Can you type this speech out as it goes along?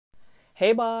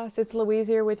Hey boss, it's Louise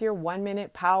here with your 1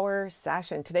 minute power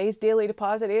session. Today's daily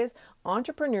deposit is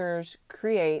entrepreneurs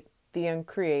create the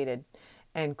uncreated,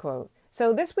 end quote.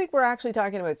 So this week we're actually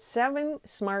talking about 7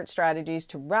 smart strategies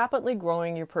to rapidly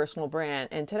growing your personal brand.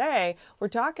 And today we're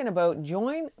talking about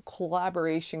join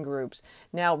collaboration groups.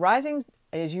 Now, rising,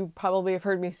 as you probably have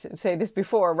heard me say this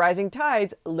before, rising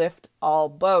tides lift all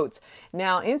boats.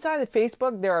 Now, inside of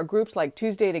Facebook, there are groups like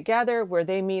Tuesday Together where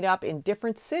they meet up in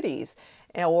different cities,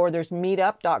 or there's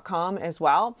meetup.com as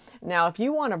well. Now, if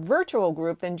you want a virtual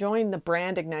group, then join the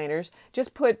Brand Igniters.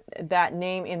 Just put that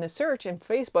name in the search in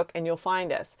Facebook and you'll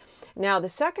find us. Now, the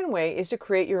second way is to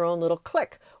create your own little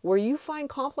clique where you find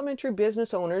complementary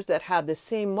business owners that have the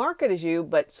same market as you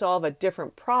but solve a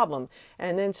different problem,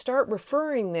 and then start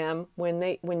referring them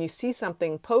when you see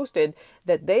something posted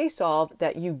that they solve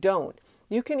that you don't.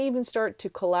 You can even start to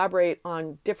collaborate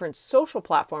on different social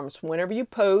platforms. Whenever you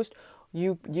post,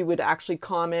 you would actually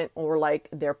comment or like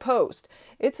their post.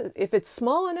 If it's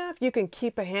small enough, you can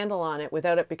keep a handle on it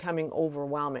without it becoming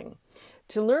overwhelming.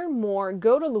 To learn more,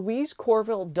 go to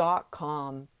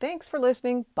louisecorville.com. Thanks for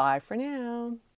listening. Bye for now.